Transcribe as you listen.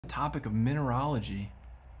Topic of mineralogy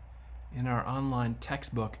in our online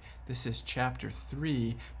textbook. This is chapter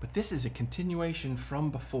 3, but this is a continuation from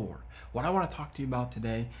before. What I want to talk to you about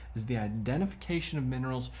today is the identification of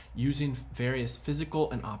minerals using various physical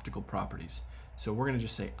and optical properties. So we're going to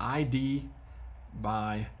just say ID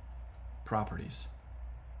by properties.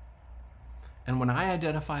 And when I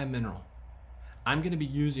identify a mineral, I'm going to be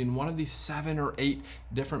using one of these 7 or 8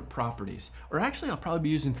 different properties. Or actually, I'll probably be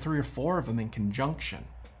using 3 or 4 of them in conjunction.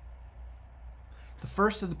 The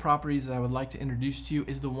first of the properties that I would like to introduce to you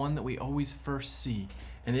is the one that we always first see,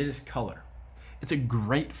 and it is color. It's a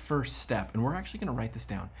great first step, and we're actually going to write this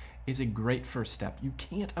down. It's a great first step. You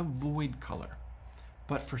can't avoid color.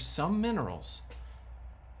 But for some minerals,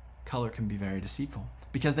 color can be very deceitful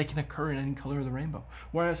because they can occur in any color of the rainbow.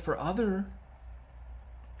 Whereas for other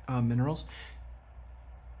minerals,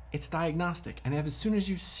 it's diagnostic. And as soon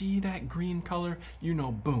as you see that green color, you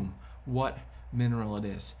know, boom, what mineral it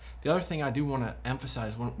is. The other thing I do want to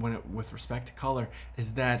emphasize with respect to color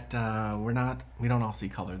is that we don't all see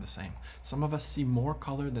color the same. Some of us see more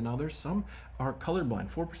color than others. Some are colorblind.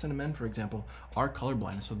 4% of men, for example, are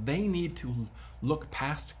colorblind. So they need to look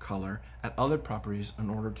past color at other properties in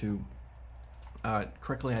order to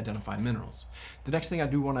correctly identify minerals. The next thing I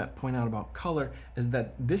do want to point out about color is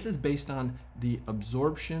that this is based on the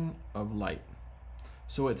absorption of light.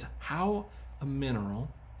 So it's how a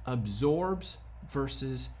mineral absorbs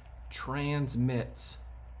versus transmits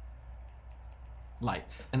light.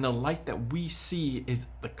 And the light that we see is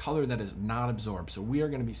the color that is not absorbed. So we are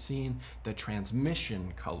going to be seeing the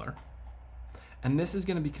transmission color. And this is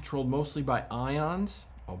going to be controlled mostly by ions.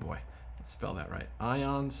 Oh boy, let's spell that right.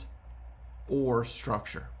 Ions or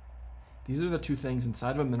structure. These are the two things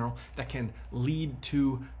inside of a mineral that can lead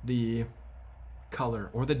to the color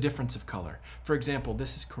or the difference of color. For example,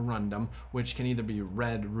 this is corundum, which can either be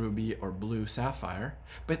red ruby or blue sapphire,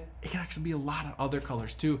 but it can actually be a lot of other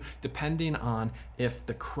colors too, depending on if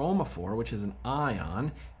the chromophore, which is an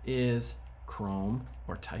ion, is chrome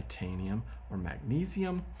or titanium or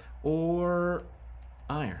magnesium or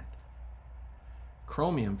iron.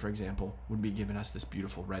 Chromium, for example, would be giving us this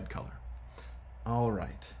beautiful red color. All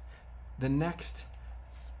right, the next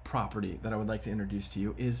property that I would like to introduce to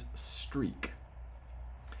you is streak.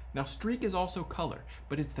 Now, streak is also color,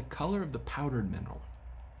 but it's the color of the powdered mineral.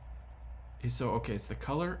 It's the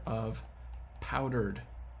color of powdered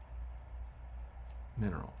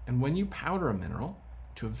mineral. And when you powder a mineral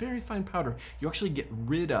to a very fine powder, you actually get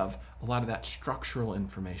rid of a lot of that structural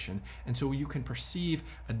information, and so you can perceive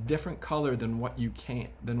a different color than what you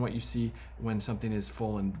see when something is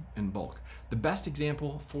full in bulk. The best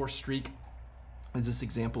example for streak is this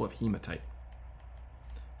example of hematite.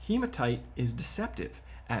 Hematite is deceptive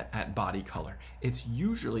at body color. It's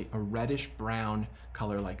usually a reddish brown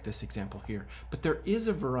color like this example here, but there is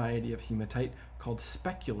a variety of hematite called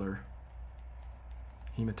specular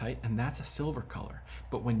hematite, and that's a silver color.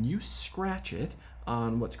 But when you scratch it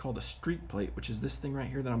on what's called a streak plate, which is this thing right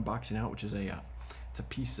here that I'm boxing out, which is it's a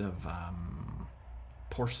piece of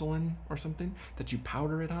porcelain or something that you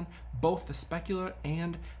powder it on, both the specular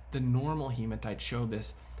and the normal hematite show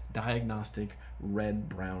this diagnostic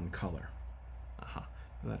red-brown color.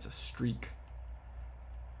 That's a streak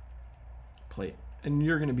plate. And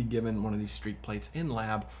you're going to be given one of these streak plates in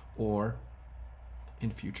lab or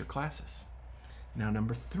in future classes. Now,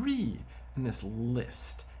 number 3 in this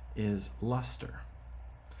list is luster.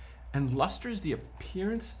 And luster is the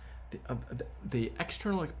appearance, the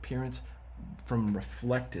external appearance from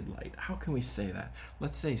reflected light. How can we say that?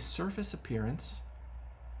 Let's say surface appearance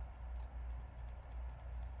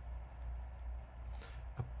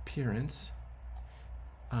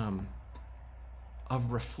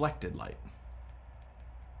of reflected light.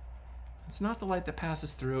 It's not the light that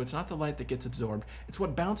passes through, it's not the light that gets absorbed, it's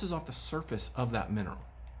what bounces off the surface of that mineral.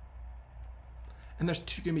 And there's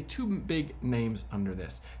going to be 2 big names under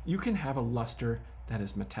this. You can have a luster that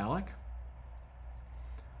is metallic,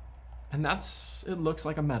 and it looks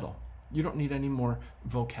like a metal. You don't need any more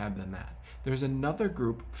vocab than that. There's another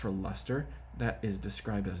group for luster that is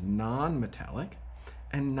described as non-metallic,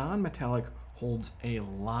 and non-metallic holds a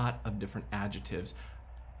lot of different adjectives.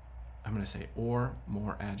 I'm going to say or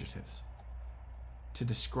more adjectives to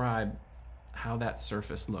describe how that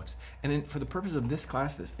surface looks. And for the purpose of this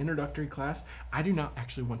class, this introductory class, I do not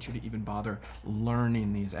actually want you to even bother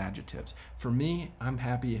learning these adjectives. For me, I'm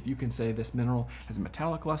happy if you can say this mineral has a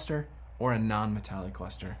metallic luster or a non-metallic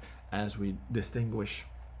luster as we distinguish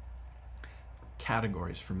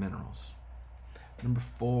categories for minerals. Number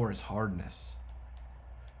 4 is hardness.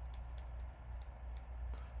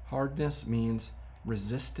 Hardness means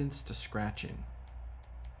resistance to scratching.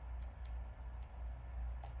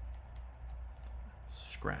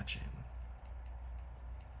 scratching.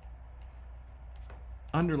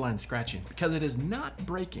 Underline scratching because it is not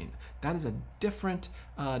breaking. That is a different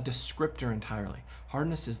descriptor entirely.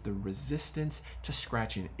 Hardness is the resistance to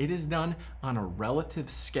scratching. It is done on a relative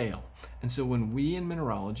scale. And so when we in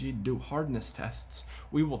mineralogy do hardness tests,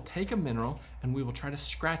 we will take a mineral and we will try to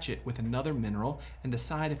scratch it with another mineral and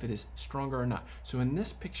decide if it is stronger or not. So in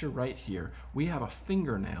this picture right here, we have a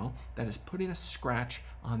fingernail that is putting a scratch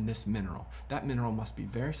on this mineral. That mineral must be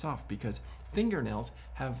very soft because fingernails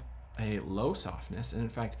have a low softness, and in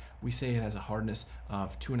fact we say it has a hardness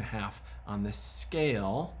of 2.5 on this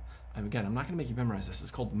scale. And again, I'm not going to make you memorize this. It's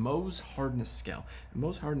called Mohs hardness scale. And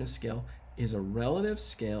Mohs hardness scale is a relative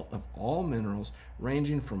scale of all minerals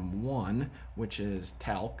ranging from 1, which is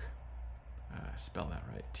talc, spell that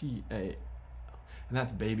right, T-A, and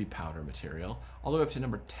that's baby powder material, all the way up to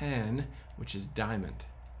number 10, which is diamond.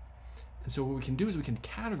 And so what we can do is we can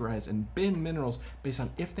categorize and bin minerals based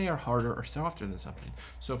on if they are harder or softer than something.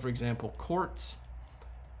 So for example, quartz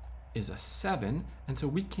is a 7, and so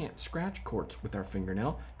we can't scratch quartz with our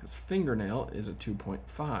fingernail because fingernail is a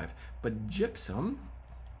 2.5. But gypsum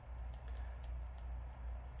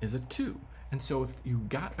is a 2. And so if you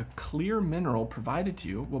got a clear mineral provided to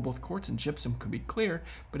you, well, both quartz and gypsum could be clear,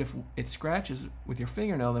 but if it scratches with your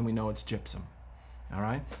fingernail, then we know it's gypsum. All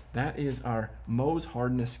right, that is our Mohs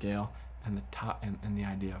hardness scale and the top and the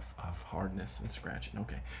idea of hardness and scratching.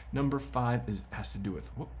 Okay, number 5 has to do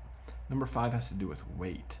with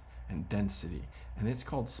weight and density, and it's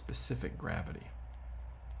called specific gravity.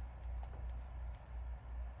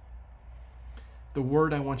 The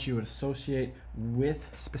word I want you to associate with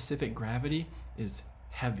specific gravity is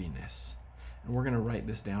heaviness, and we're going to write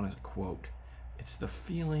this down as a quote. It's the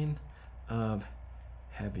feeling of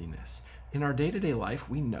heaviness. In our day-to-day life,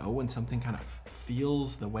 we know when something kind of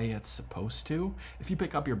feels the way it's supposed to. If you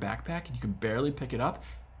pick up your backpack and you can barely pick it up,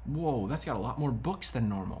 whoa, that's got a lot more books than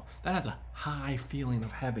normal. That has a high feeling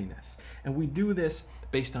of heaviness. And we do this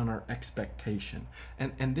based on our expectation.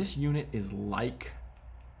 And this unit is like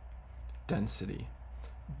density,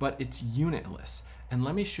 but it's unitless. And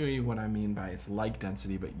let me show you what I mean by it's like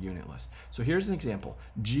density but unitless. So here's an example.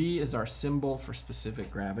 G is our symbol for specific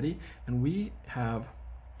gravity, and we're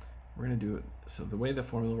going to do it. So the way the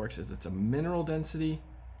formula works is it's a mineral density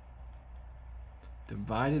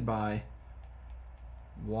divided by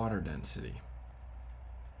water density.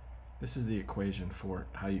 This is the equation for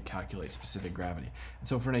how you calculate specific gravity. And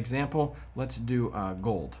so for an example, let's do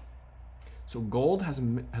gold. So gold has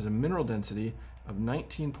a mineral density of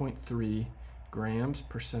 19.3 grams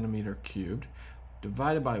per centimeter cubed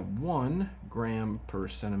divided by 1 gram per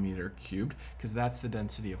centimeter cubed, because that's the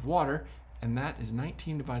density of water, and that is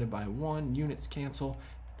 19 divided by 1. Units cancel.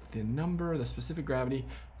 The specific gravity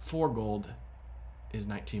for gold is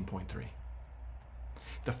 19.3.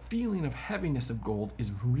 The feeling of heaviness of gold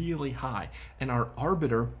is really high, and our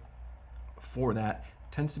arbiter for that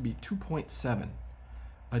tends to be 2.7.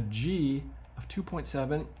 A G of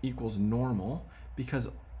 2.7 equals normal because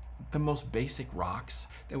the most basic rocks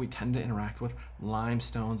that we tend to interact with,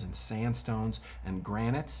 limestones and sandstones and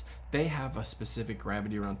granites, they have a specific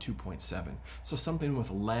gravity around 2.7. So something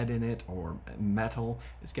with lead in it or metal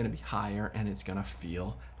is going to be higher, and it's going to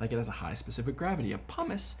feel like it has a high specific gravity. A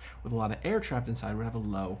pumice with a lot of air trapped inside would have a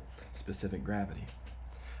low specific gravity.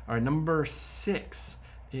 All right, number 6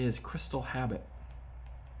 is crystal habit.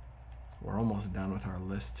 We're almost done with our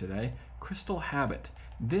list today. Crystal habit.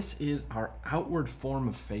 This is our outward form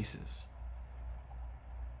of faces,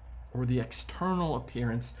 or the external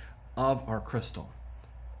appearance of our crystal.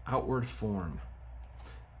 Outward form.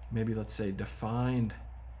 Maybe let's say defined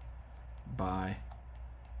by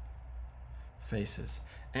faces.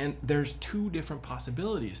 And there's 2 different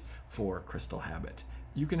possibilities for crystal habit.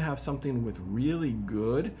 You can have something with really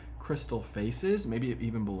good crystal faces. Maybe it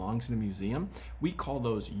even belongs in a museum. We call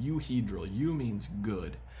those euhedral. Eu means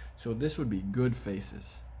good. So this would be good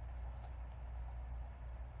faces.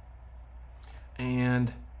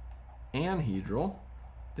 And anhedral,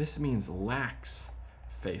 this means lax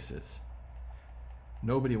faces.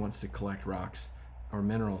 Nobody wants to collect rocks or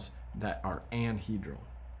minerals that are anhedral.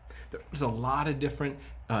 There's a lot of different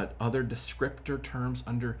other descriptor terms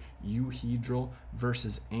under euhedral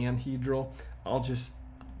versus anhedral. I'll just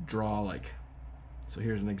draw so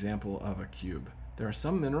here's an example of a cube. There are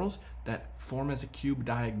some minerals that form as a cube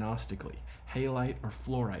diagnostically. Halite or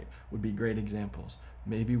fluorite would be great examples.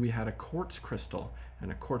 Maybe we had a quartz crystal,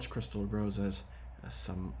 and a quartz crystal grows as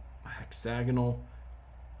some hexagonal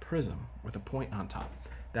prism with a point on top.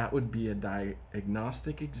 That would be a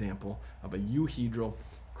diagnostic example of a euhedral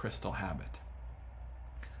crystal habit.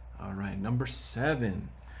 All right, number 7.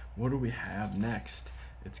 What do we have next?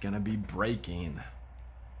 It's going to be breaking.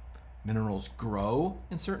 Minerals grow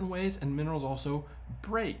in certain ways, and minerals also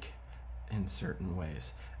break in certain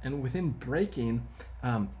ways. And within breaking,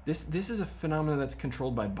 this is a phenomenon that's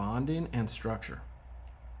controlled by bonding and structure.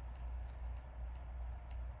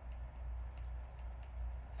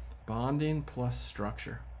 Bonding plus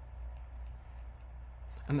structure.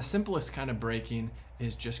 And the simplest kind of breaking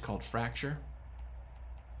is just called fracture.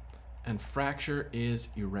 And fracture is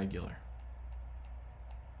irregular.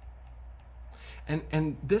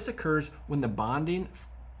 And this occurs when the bonding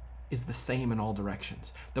is the same in all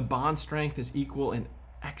directions. The bond strength is equal in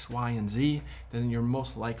X, Y, and Z, then you're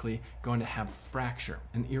most likely going to have fracture,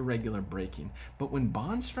 an irregular breaking. But when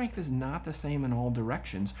bond strength is not the same in all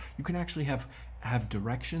directions, you can actually have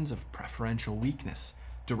directions of preferential weakness,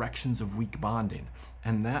 directions of weak bonding.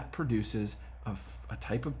 And that produces a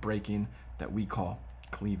type of breaking that we call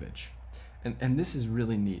cleavage. And this is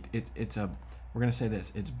really neat. We're going to say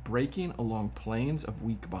this, it's breaking along planes of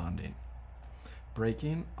weak bonding.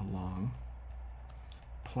 Breaking along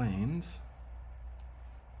planes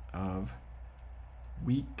of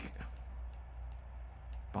weak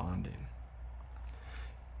bonding.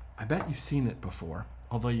 I bet you've seen it before,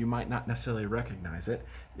 although you might not necessarily recognize it.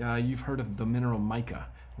 You've heard of the mineral mica.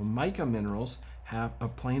 Well, mica minerals have a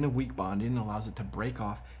plane of weak bonding that allows it to break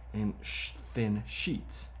off in thin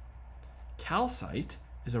sheets. Calcite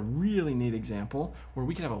is a really neat example where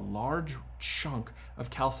we can have a large chunk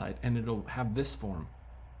of calcite and it'll have this form.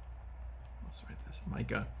 Let's write this,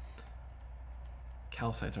 mica.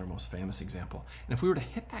 Calcite's our most famous example. And if we were to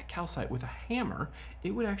hit that calcite with a hammer,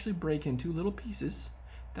 it would actually break into little pieces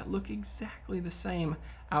that look exactly the same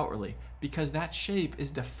outwardly, because that shape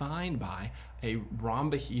is defined by a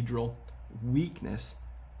rhombohedral weakness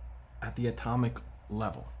at the atomic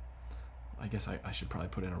level. I guess I should probably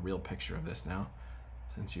put in a real picture of this now,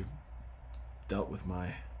 since you've dealt with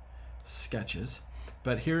my sketches.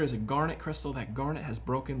 But here is a garnet crystal. That garnet has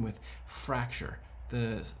broken with fracture.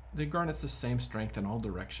 The garnet's the same strength in all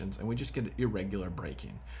directions, and we just get irregular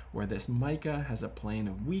breaking, where this mica has a plane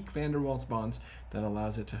of weak van der Waals bonds that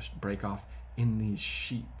allows it to break off in these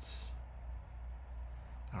sheets.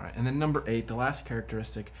 All right, and then number 8, the last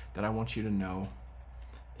characteristic that I want you to know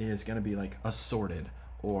is going to be like assorted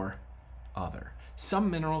or other. Some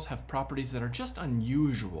minerals have properties that are just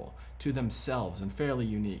unusual to themselves and fairly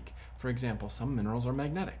unique. For example, some minerals are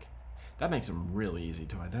magnetic. That makes them really easy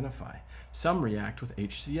to identify. Some react with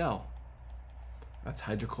HCl. That's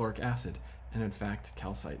hydrochloric acid. And in fact,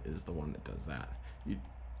 calcite is the one that does that.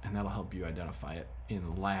 And that'll help you identify it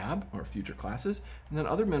in lab or future classes. And then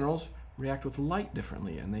other minerals react with light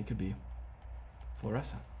differently, and they could be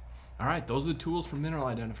fluorescent. All right, those are the tools for mineral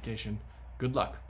identification. Good luck.